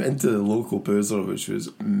then we went to the local boozer, which was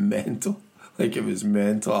mental. Like, it was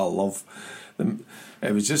mental. I love them.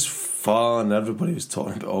 It was just fun. Everybody was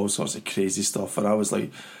talking about all sorts of crazy stuff, and I was like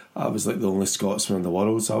the only Scotsman in the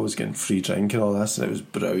world, so I was getting free drink and all this, and it was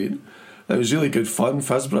brilliant. It was really good fun.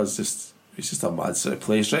 Fisborough's just a mad sort of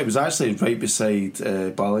place. Right, it was actually right beside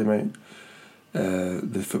Ballymount,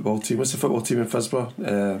 the football team. What's the football team in Fisborough?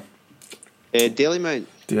 Dalymount.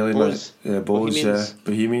 Bowes, yeah.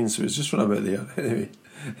 Bohemians. It was just run about there. Anyway,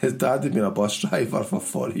 his dad had been a bus driver for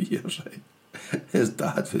 40 years, right? His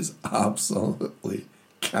dad was absolutely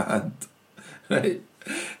canned, right?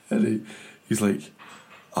 And he's like,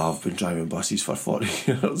 I've been driving buses for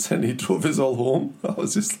 40 years, and he drove us all home. I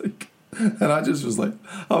was just like, and I just was like,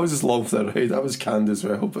 I was just along for the ride. I was canned as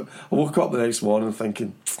well, but I woke up the next morning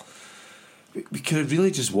thinking, we could have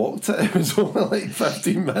really just walked it. It was only like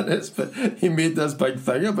 15 minutes, but he made this big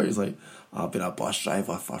thing about it. He's like, I've been a bus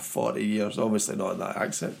driver for 40 years. Obviously not in that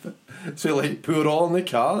accent, but so like, put all in the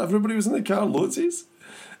car. Everybody was in the car, loadsies.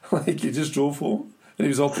 Like, he just drove home, and he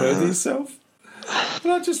was all proud of himself.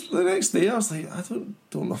 But the next day I was like, I don't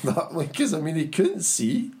know that, like, because I mean, he couldn't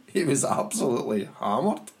see. He was absolutely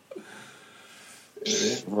hammered.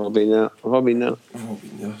 Anyway, I've been there.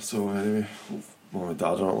 So anyway, Mum and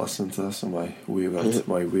Dad are not listening to this, and my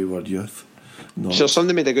wayward youth. So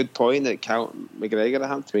somebody made a good point that McGregor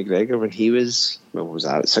happened to McGregor when he was, what was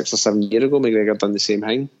that, 6 or 7 years ago. McGregor done the same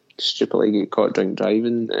thing. Stupidly get caught drink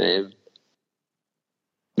driving.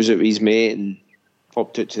 Was it with his mate and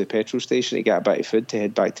popped out to the petrol station to get a bit of food to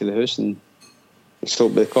head back to the house and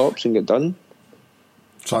stopped by the cops and get done.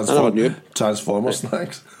 Transformer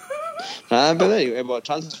snacks. But anyway, what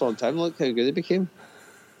transformed him? Look how good he became.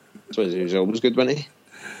 So he was always good, wasn't he?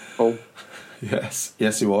 Paul? Yes,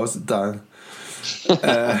 he was, Dan.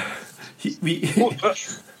 I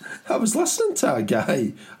was listening to a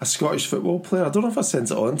guy, a Scottish football player. I don't know if I sent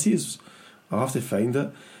it on to you. I'll have to find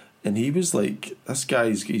it. And he was like, this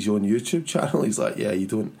guy's got his own YouTube channel. He's like, yeah, you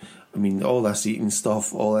don't, I mean, all this eating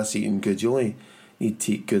stuff, all this eating good, you only need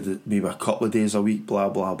to eat good maybe a couple of days a week, blah,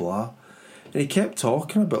 blah, blah. And he kept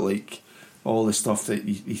talking about, like, all the stuff that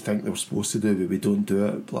you think they were supposed to do, but we don't do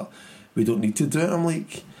it. Blah. We don't need to do it. I'm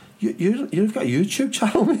like, you've got a YouTube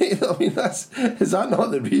channel, mate. I mean, is that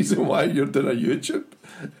not the reason why you're doing a YouTube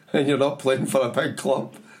and you're not playing for a big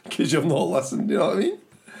club because you've not listened? You know what I mean?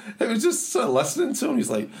 It was just sort of listening to him. He's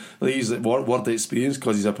like word experience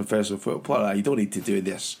because he's a professional football player. You don't need to do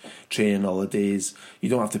this training all the days. You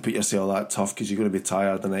don't have to put yourself that tough because you're going to be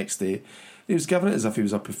tired the next day. He was giving it as if he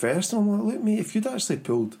was a professional. I'm like, look, mate, if you'd actually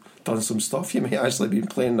done some stuff, you might actually been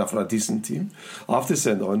playing for a decent team. I'll have to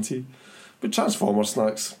send it on to you. But Transformer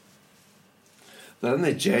snacks. They're in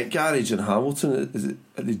the Jet Garage in Hamilton. Is it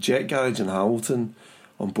at the Jet Garage in Hamilton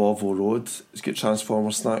on Bovril Road. He's got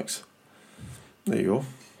Transformer snacks. There you go.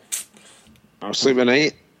 I'll sleep at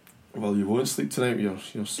night. Well, you won't sleep tonight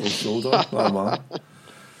with your sore shoulder. Oh, man.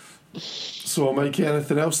 So, Mikey,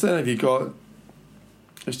 anything else then? Have you got...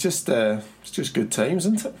 It's just good times,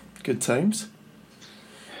 isn't it? Good times.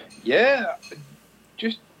 Yeah,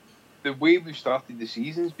 just the way we've started the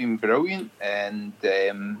season's been brilliant, and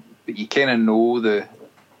but you kind of know this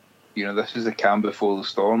is the calm before the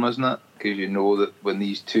storm, isn't it? Because you know that when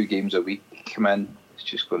these 2 games a week come in, it's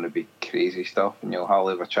just going to be crazy stuff, and you'll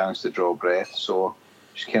hardly have a chance to draw breath. So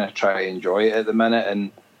just kind of try to enjoy it at the minute,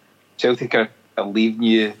 and Celtic are leaving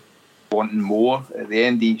you wanting more at the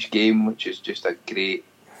end of each game, which is just a great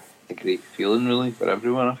feeling really for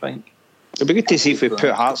everyone, I think. It'd be good to see if we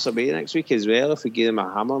put Hearts away next week as well, if we give them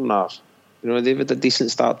a hammer. They've had a decent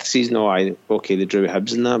start to the season. They drew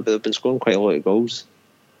Hibs and that, but they've been scoring quite a lot of goals.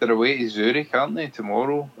 They're away to Zurich, aren't they,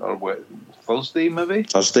 tomorrow? Or what, Thursday, maybe?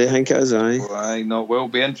 Thursday, I think it is, aye. Well, it'll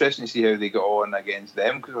be interesting to see how they get on against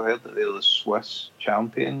them, because I heard that they're the Swiss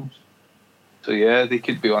champions. So, yeah, they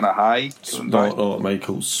could be on a high. Not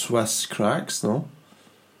Michael, Swiss cracks, no?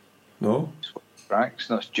 No? Cracks,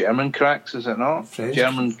 that's German cracks, is it not? French.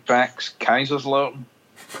 German cracks, Kaiserslautern.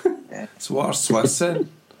 Yeah. So what are Swiss then?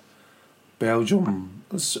 Belgium.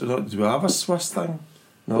 Do we have a Swiss thing?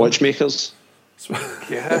 No. Watchmakers.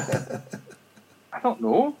 Yeah. I don't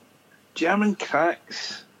know. German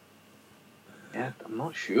cracks. Yeah, I'm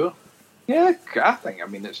not sure. Yeah, I think,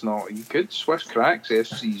 it's not. You could. Swiss cracks,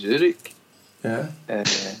 FC Zurich. Yeah. Yeah.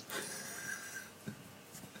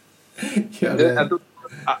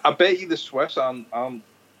 I bet you the Swiss aren't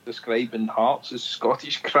describing Hearts as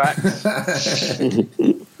Scottish cracks.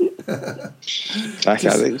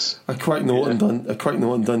 I quite know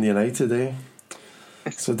on Dundee United, eh?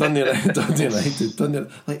 So Dundee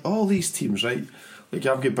United, like all these teams, right? Like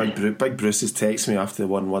I've got Big Bruce has texted me after they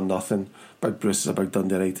won 1-0. Big Bruce is a big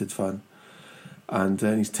Dundee United fan, and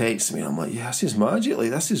then he's texting me. I'm like, yeah, this is magic.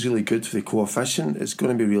 Like this is really good for the coefficient. It's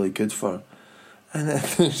going to be really good for. And then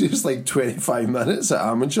it's just like 25 minutes at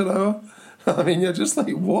amateur hour. You're just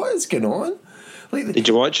like, what is going on? Like, did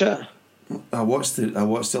you watch it? I watched it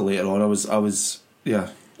later on. I was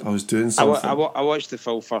doing something. I watched the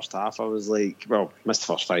full first half. I was like, missed the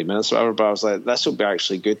first 5 minutes or whatever, but I was like, this will be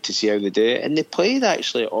actually good to see how they do it. And they played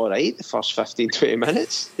actually all right the first 15-20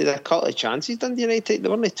 minutes. They had a couple of chances, Dundee United. They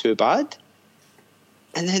weren't too bad.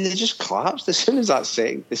 And then they just collapsed as soon as the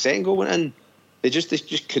second goal went in. They just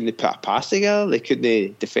couldn't put a pass together. They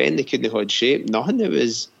couldn't defend. They couldn't hold shape. Nothing. It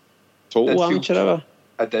was total amateur hour.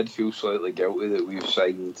 I did feel slightly guilty that we've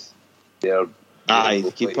signed their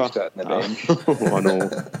the keeper sitting the bench. Oh no!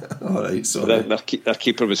 All right, sorry. Their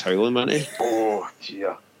keeper was howling, wasn't he? Oh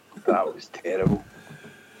dear, that was terrible.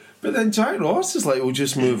 But then Jack Ross is like, we'll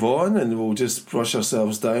just move on and we'll just brush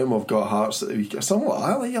ourselves down. We've got Hearts at the week or something like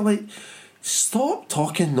that. Like, you're like, stop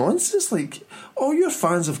talking nonsense. Like, all your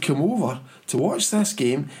fans have come over to watch this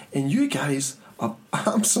game and you guys have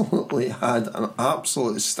absolutely had an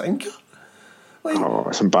absolute stinker. Like,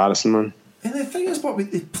 it's embarrassing, man. And the thing is,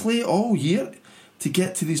 they play all year to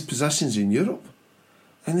get to these positions in Europe.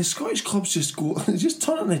 And the Scottish clubs just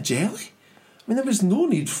turn it into jelly. There was no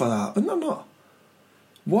need for that, but they're not.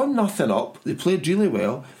 1-0 up, they played really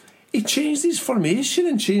well. He changed his formation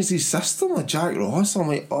and changed his system like Jack Ross. I'm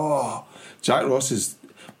like, Jack Ross is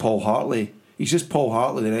Paul Hartley. He's just Paul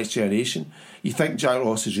Hartley, the next generation. You think Jack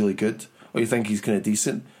Ross is really good, or you think he's kind of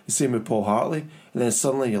decent. The same with Paul Hartley. And then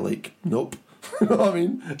suddenly you're like, nope. You know what I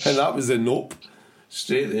mean? And that was a nope.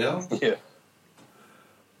 Straight there. Yeah.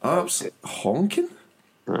 Absolutely honking.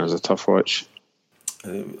 That was a tough watch.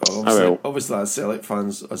 Obviously, as Celtic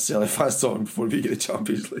fans talking before we get the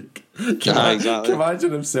Champions League. Can you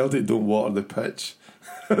imagine if Celtic don't water the pitch?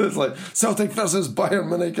 It's like Celtic versus Bayern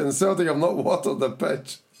Munich, and Celtic have not watered the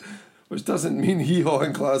pitch, which doesn't mean hee-haw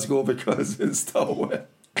in Glasgow because it's still wet.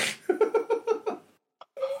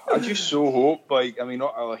 I just so hope, it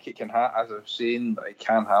can happen, as I was saying, it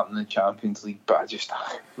can happen in the Champions League, but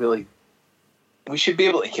we should be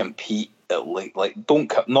able to compete at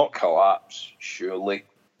not collapse. Surely,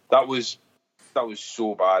 that was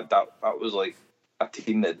so bad. That was like a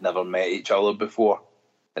team that had never met each other before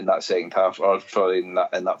in that second half, or sorry, in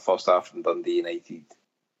that first half from Dundee United.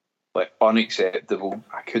 Like unacceptable.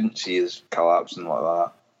 I couldn't see us collapsing like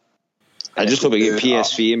that. I just hope we get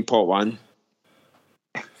PSV in pot one.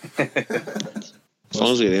 As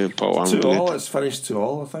long as we get in pot one. 2-2, it's finished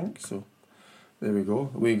 2-2, I think. So there we go.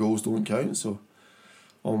 Away goals don't count, so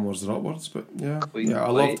onwards and upwards. But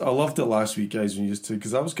I loved it last week, guys, when you used to,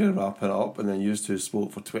 because I was kind of wrapping it up, and then you used to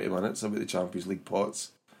spoke for 20 minutes about the Champions League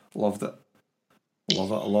pots. Loved it. I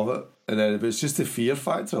love it. And then but it's just the fear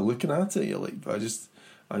factor of looking at it. You're like,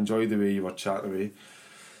 I enjoy the way you were chatting away.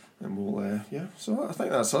 And we'll, so I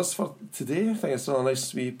think that's us for today. I think it's a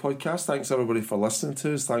nice wee podcast. Thanks everybody for listening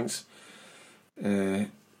to us. Thanks,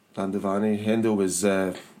 Dan Devaney. Hendo was,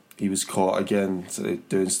 he was caught again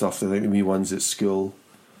doing stuff. I think the wee ones at school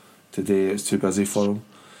today, it's too busy for him.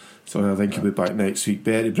 So I think he'll be back next week.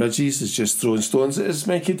 Bertie Bridges is just throwing stones at us,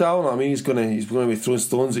 Mikey Dowell. I mean, he's gonna be throwing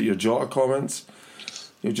stones at your Jota comments.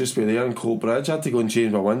 He'll just be there in Colt Bridge. I had to go and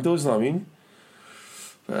change my windows, you know what I mean?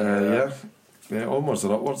 Yeah, onwards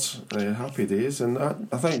and upwards. Happy days, and I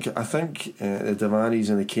think the Devaney's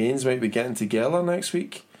and the Canes might be getting together next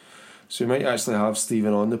week, so we might actually have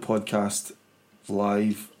Stephen on the podcast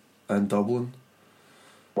live in Dublin.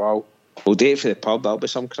 Wow, we'll do it for the pub. That'll be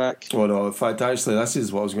some crack. Oh no! In fact, actually, this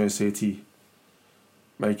is what I was going to say to you,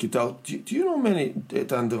 Mikey. Do you know many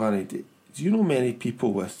Dan Devaney? Do you know many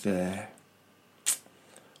people with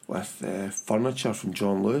furniture from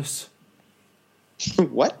John Lewis?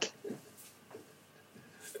 What?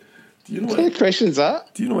 Do you know what kind of question is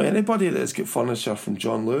that? Do you know anybody that's got furniture from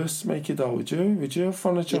John Lewis, Mikey Dow? Would you have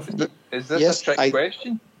furniture from? Is this a trick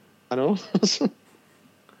question? I know. What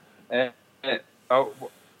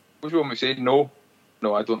do you want me to say? No,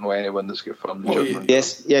 I don't know anyone that's got furniture.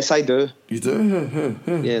 Yes, I do. You do?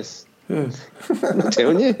 Yes. I'm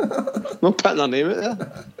telling you. I'm not putting their name out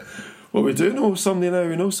there. Well, we do know somebody now.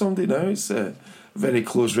 We know somebody now. It's a very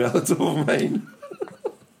close relative of mine.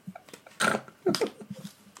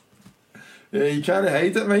 Yeah, you can't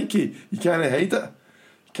hide it, Mikey. You can't hide it.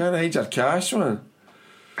 You can't hide your cash, man.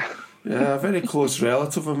 Yeah, a very close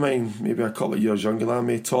relative of mine, maybe a couple of years younger than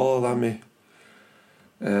me, taller than me,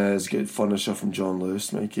 has got furniture from John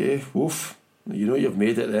Lewis, Mikey. Woof. You know you've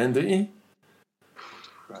made it then, don't you?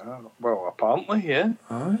 Well, apparently, yeah.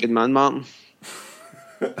 Aye. Good man, Martin.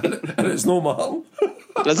 And it's no Martin.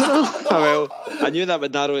 Is it not? Oh, well, I knew that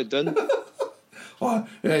would narrow it down. Oh,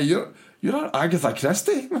 yeah, you're Agatha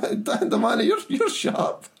Christie, the man. You're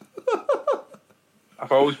sharp.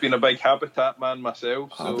 I've always been a big Habitat man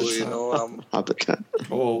myself, so Habitat. you know. Habitat.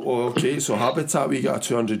 Oh, okay. So Habitat, we got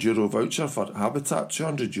a €200 voucher for Habitat.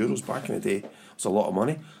 €200 back in the day. It's a lot of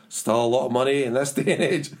money. Still a lot of money in this day and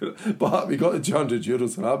age. But we got the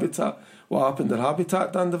 €200 for Habitat. What happened at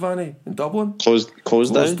Habitat, Dan Devaney, in Dublin?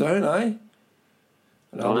 Closed down. Aye.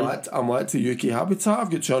 And I'm like to UK Habitat. I've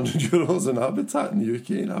got €200 in Habitat in the UK,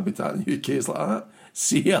 and Habitat in the UK is like that.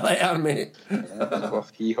 See you later, mate. Well,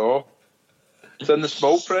 hee-haw. It's in the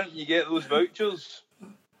small print. You get those vouchers.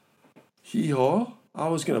 Hee-haw. I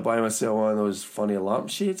was going to buy myself one of those funny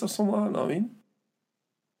lampshades or something like that, you know what I mean?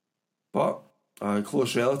 But a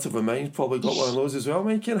close relative of mine probably got one of those as well,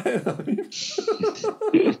 Mike. You know what I mean?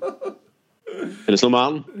 And it's no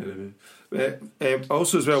Martin. Anyway.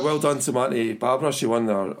 Also as well done to Matty Barbara. She won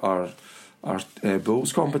our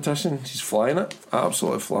Bulls competition. She's flying it,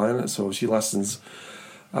 absolutely flying it. So she listens,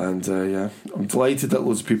 and I'm delighted that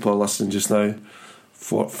loads of people are listening just now.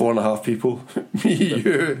 4.5 people, me,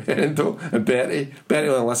 you, Hendo, and Bertie. Bertie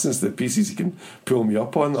only listens to the pieces he can pull me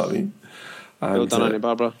up on. That I mean, and, well done, Auntie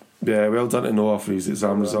Barbara. Yeah, well done to Noah for his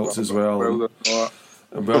exam results as well.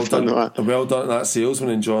 Well done, Noah. And well done to that salesman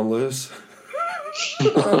in John Lewis.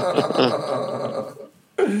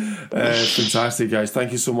 Fantastic, guys.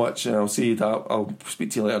 Thank you so much, and I'll see you. I'll speak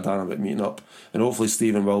to you later, Dan, about meeting up, and hopefully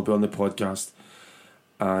Stephen will be on the podcast.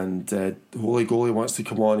 And Holy Goalie wants to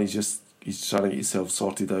come on. He's trying to get himself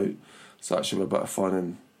sorted out, so that should be a bit of fun.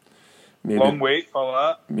 And maybe long wait for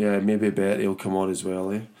that. Yeah, maybe Betty will come on as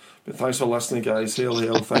well. But thanks for listening, guys. Hail,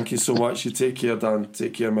 hail. Thank you so much. You take care, Dan.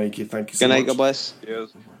 Take care, Mikey. Thank you so much. Good night. God bless.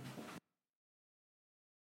 Cheers.